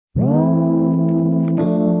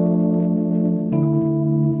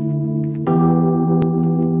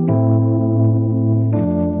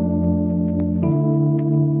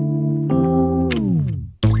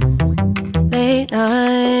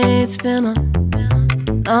been a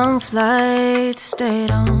long flight, stayed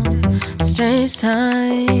on a strange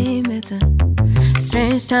time. It's a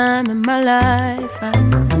strange time in my life. I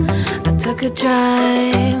took a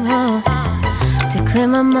drive home to clear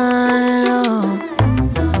my mind,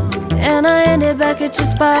 and I ended back at your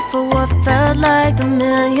spot for what felt like the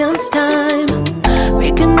millionth time.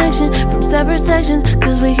 Reconnection from separate sections,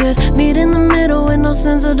 cause we could meet in the middle with no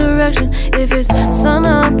sense of direction. If it's sun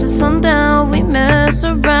up to sundown, we mess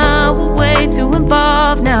around, we're way too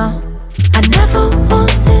involved now. I never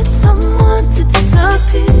wanted someone to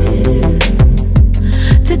disappear,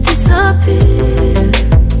 to disappear,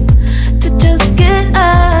 to just get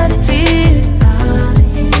out of here.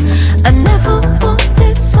 I never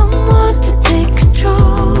wanted someone to take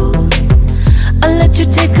control. I let you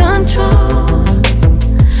take control,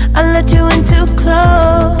 I let you in too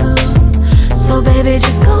close. So baby,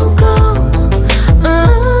 just go ghost.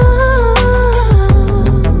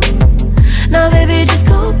 Now baby, just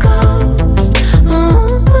go ghost.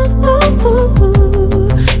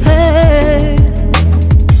 Hey.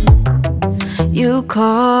 You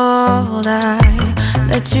called, I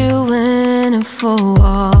let you in and 4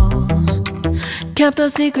 walls. Kept our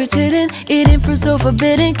secrets hidden, eating fruit so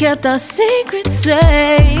forbidden. Kept our secrets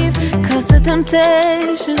safe, cause the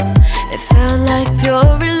temptation, it felt like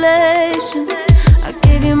pure relation. I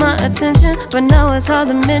gave you my attention, but now it's hard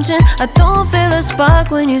to mention. I don't feel a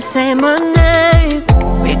spark when you say my name.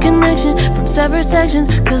 Reconnection from separate sections,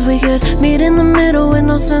 cause we could meet in the middle with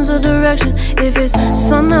no sense of direction. If it's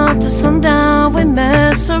sun up to sundown, we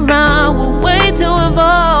mess around, we're way too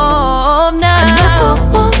involved now. I never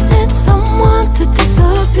wanted someone to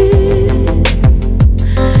disappear,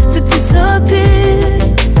 to disappear,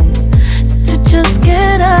 to just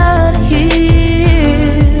get out of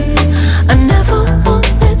here. I never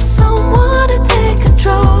wanted someone to take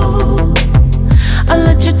control. I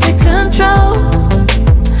let you take control,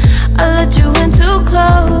 I let you in too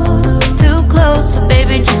close, too close. So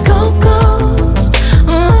baby, just go ghost.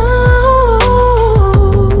 Ooh.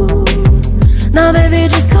 Now baby,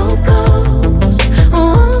 just go ghost. Ooh.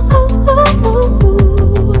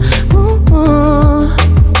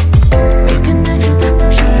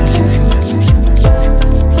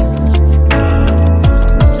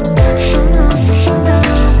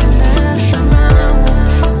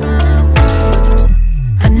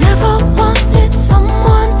 I never wanted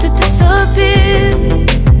someone to disappear,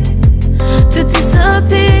 to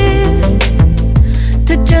disappear,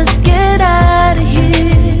 to just get out of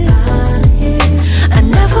here. I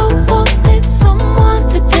never wanted someone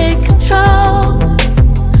to take control.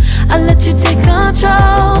 I let you take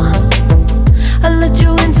control, I let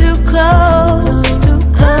you in too close, too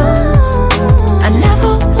close. I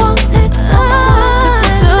never wanted someone to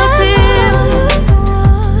disappear,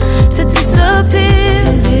 to disappear,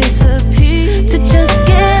 to just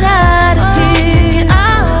get out of here,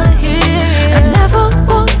 out of here. I never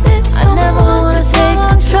wanted someone to take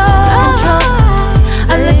control.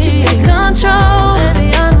 I let you take control, baby,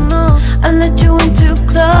 I know. I let you in too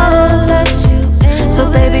close, so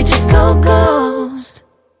baby, just go ghost.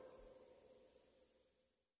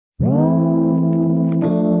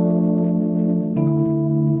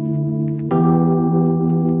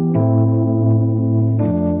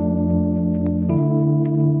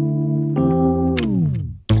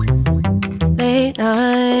 Late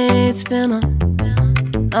nights, been a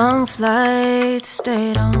long flight,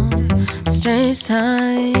 stayed on a strange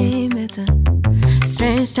time. It's a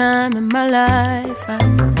strange time in my life. I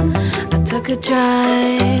took a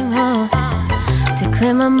drive home to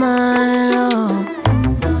clear my mind,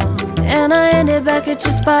 and I ended back at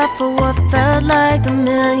your spot for what felt like the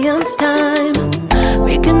millionth time.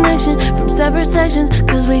 Reconnection from separate sections,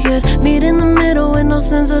 cause we could meet in the middle with no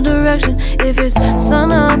sense of direction. If it's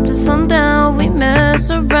sun up to sundown, we mess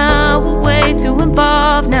around, we're way too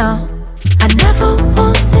involved now. I never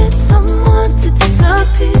wanted someone to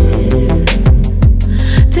disappear,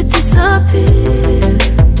 to disappear,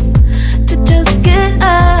 to just get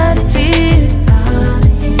out of here.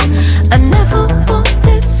 I never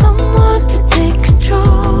wanted someone to take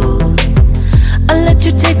control. I let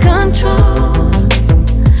you take control,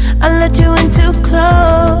 I let you in too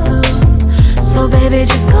close. So baby,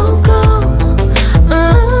 just go ghost.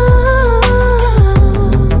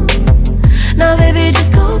 Now baby,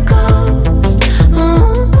 just go ghost.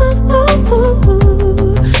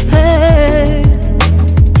 Hey.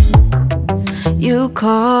 You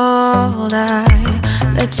called, I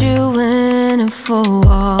let you in and 4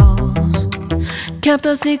 walls. Kept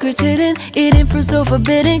our secrets hidden, eating fruit so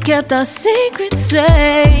forbidden. Kept our secrets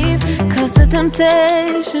safe, cause the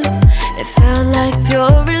temptation, it felt like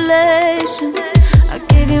pure relation. I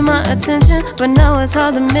gave you my attention, but now it's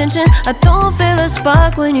hard to mention. I don't feel a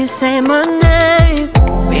spark when you say my name.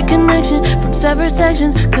 Reconnection from separate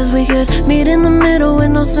sections, cause we could meet in the middle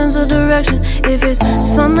with no sense of direction. If it's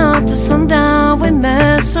sun up to sundown, we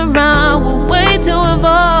mess around, we're way too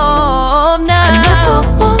evolved now. I never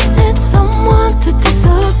wanted someone to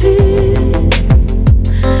disappear,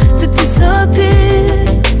 to disappear,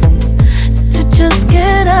 to just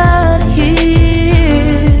get out of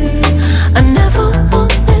here. I never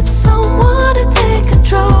wanted someone to take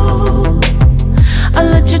control. I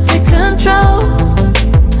let you take control.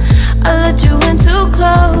 I let you in too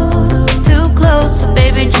close, so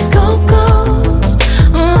baby just go ghost.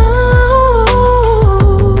 Ooh.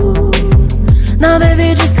 Now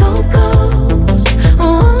baby just go ghost.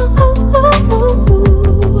 Ooh.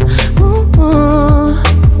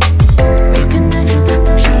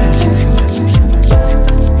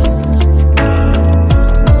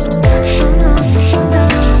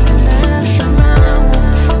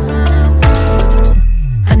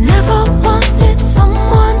 I never wanted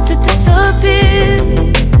someone to disappear,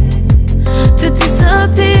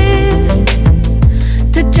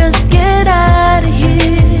 to just get out of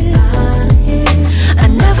here. I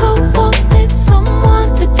never wanted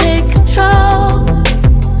someone to take control.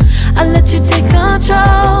 I let you take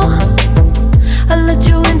control. I let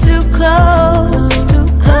you in too close, too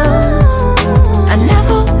close. I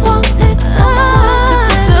never wanted someone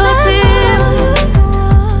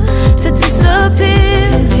to disappear,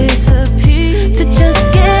 to just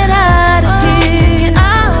get out of here.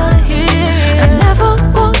 I never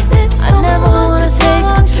wanted someone to take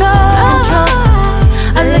control.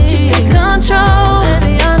 I let you take control.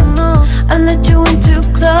 I let you in too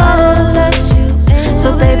close. So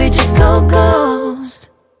baby just go ghost.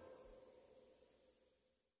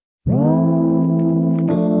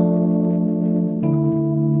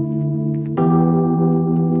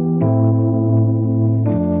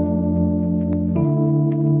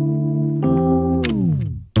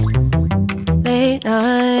 Late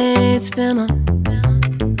nights, been on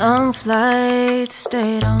long flights,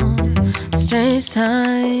 stayed on strange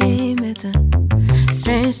time. It's a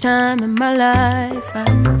strange time in my life. I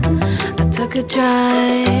took a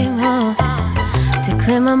drive home to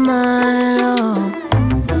clear my mind,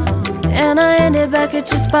 and I ended back at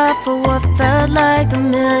your spot for what felt like the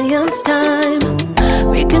millionth time.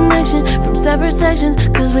 Reconnection from separate sections,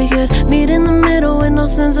 cause we could meet in the middle with no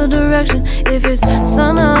sense of direction. If it's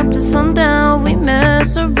sun up to sundown, we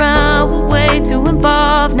mess around, we're way too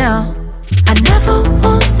involved now. I never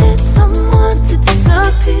wanted someone to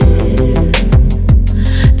disappear,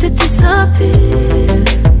 to disappear,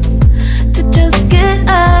 to just get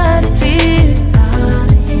out of here.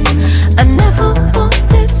 I never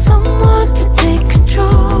wanted someone to take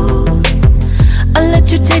control. I let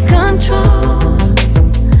you take control.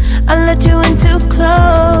 I let you in too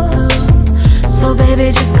close, so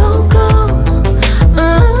baby just go ghost.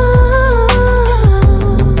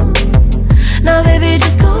 Now baby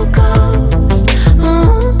just go ghost.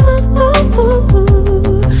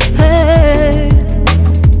 Hey.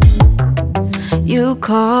 You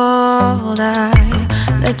called, I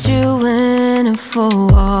let you in and 4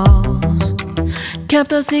 walls.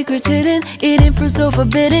 Kept our secrets hidden, eating fruit so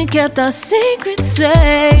forbidden. Kept our secrets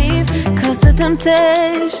safe, cause the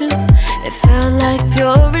temptation, it felt like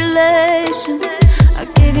pure relation. I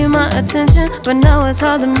gave you my attention, but now it's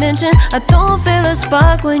hard to mention. I don't feel a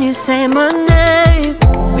spark when you say my name.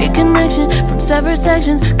 Reconnection from separate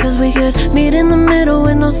sections, cause we could meet in the middle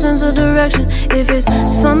with no sense of direction. If it's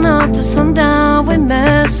sun up to sundown, we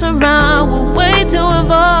mess around, we're way too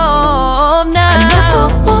evolved now. I never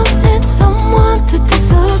wanted someone to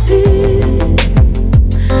disappear,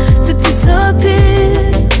 to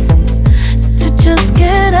disappear, to just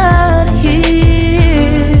get out of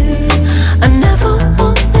here. I never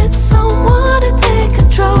wanted someone to take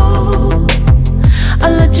control. I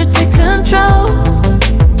let you take control.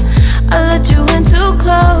 I let you in too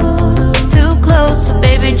close, so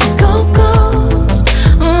baby just go ghost.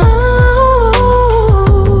 Ooh.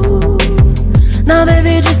 Now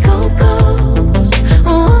baby just go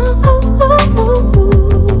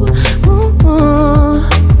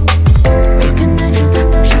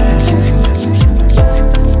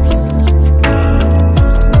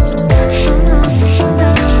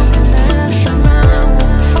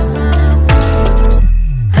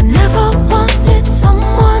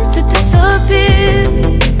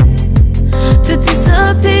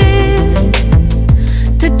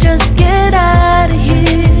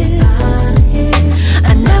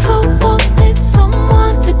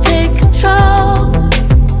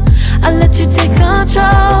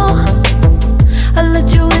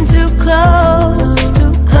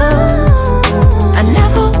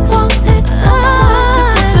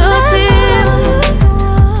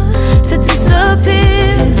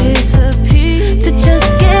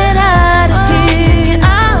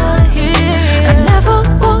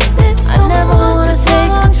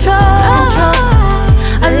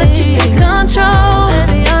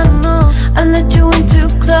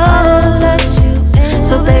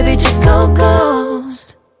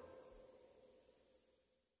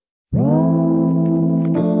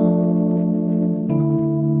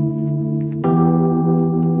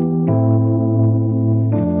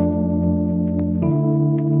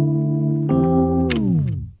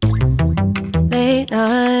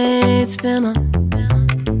been a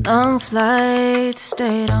long flight,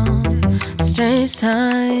 stayed on strange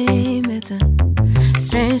time. It's a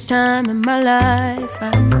strange time in my life.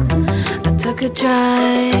 I took a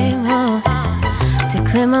drive home to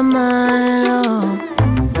clear my mind,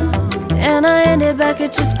 and I ended back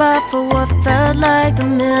at your spot for what felt like the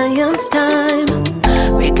millionth time.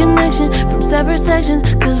 Reconnection from separate sections,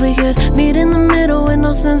 cause we could meet in the middle with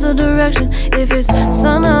no sense of direction. If it's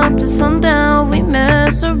sun up to sundown, we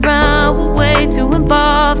mess around, we're way too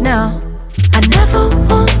involved now. I never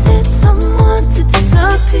wanted someone to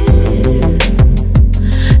disappear,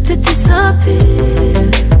 to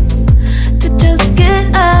disappear, to just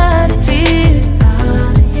get out of here.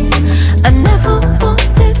 I never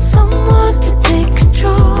wanted someone to take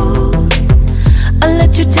control. I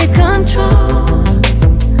let you take control,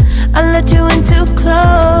 I let you in too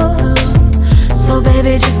close. So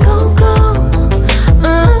baby, just go ghost.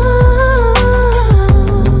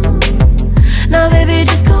 Now baby,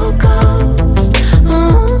 just go ghost.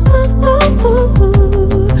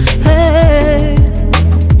 Hey,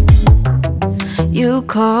 you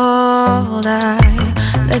called, I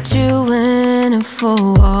let you in and 4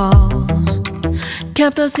 walls.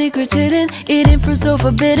 Kept our secrets hidden, eating fruit so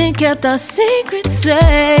forbidden. Kept our secrets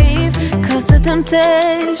safe, cause the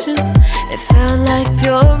temptation, it felt like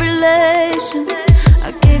pure relation.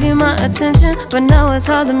 I gave you my attention, but now it's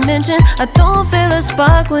hard to mention. I don't feel a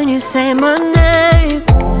spark when you say my name.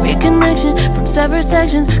 Reconnection from separate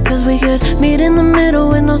sections, cause we could meet in the middle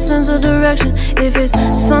with no sense of direction. If it's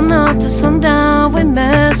sun up to sundown, we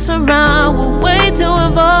mess around, we're way too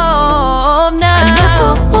evolved now. I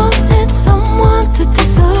never wanted someone to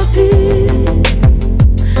disappear,